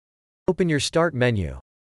Open your Start menu.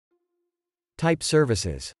 Type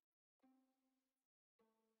Services.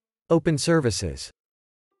 Open Services.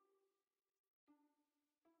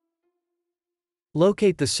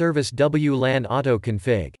 Locate the service WLAN Auto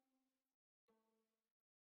Config.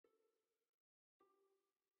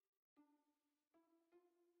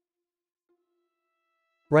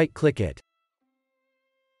 Right-click it.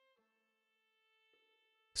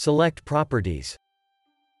 Select Properties.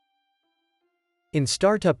 In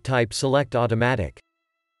Startup Type select Automatic.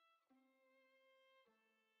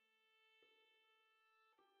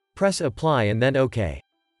 Press Apply and then OK.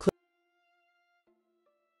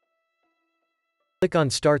 Click on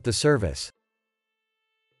Start the service.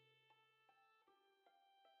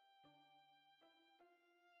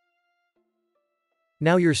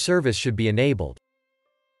 Now your service should be enabled.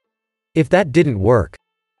 If that didn't work,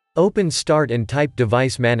 open Start and type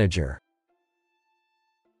Device Manager.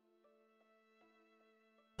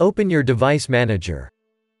 Open your Device Manager.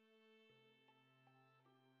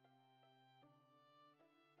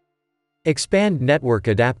 Expand Network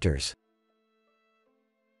Adapters.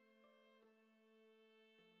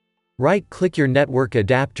 Right-click your network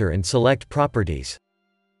adapter and select Properties.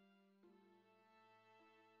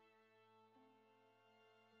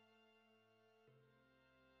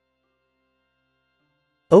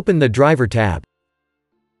 Open the Driver tab.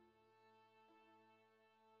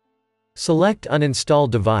 Select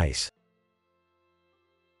Uninstall Device.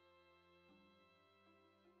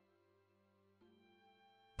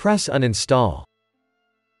 Press Uninstall.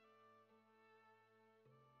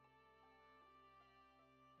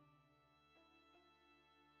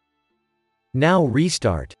 Now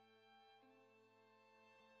restart.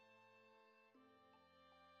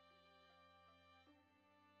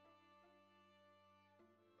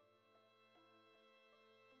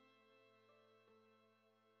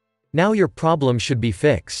 Now your problem should be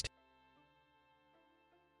fixed.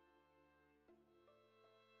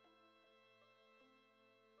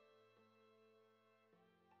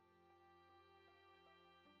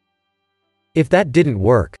 If that didn't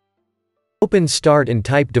work, open Start and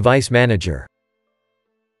type Device Manager.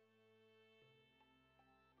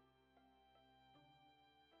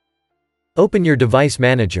 Open your Device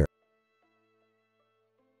Manager.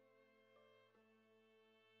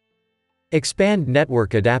 Expand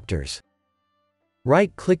Network Adapters.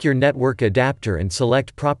 Right-click your network adapter and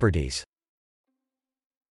select Properties.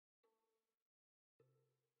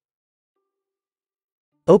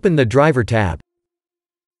 Open the Driver tab.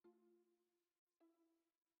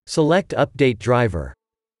 Select Update Driver.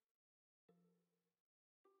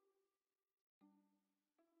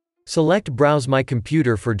 Select Browse My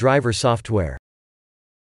Computer for driver software.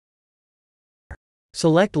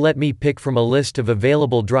 Select Let me pick from a list of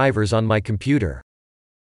available drivers on my computer.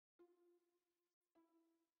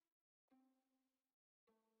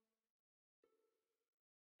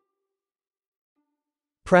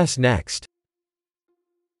 Press Next.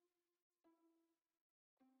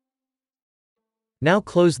 Now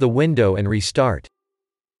close the window and restart.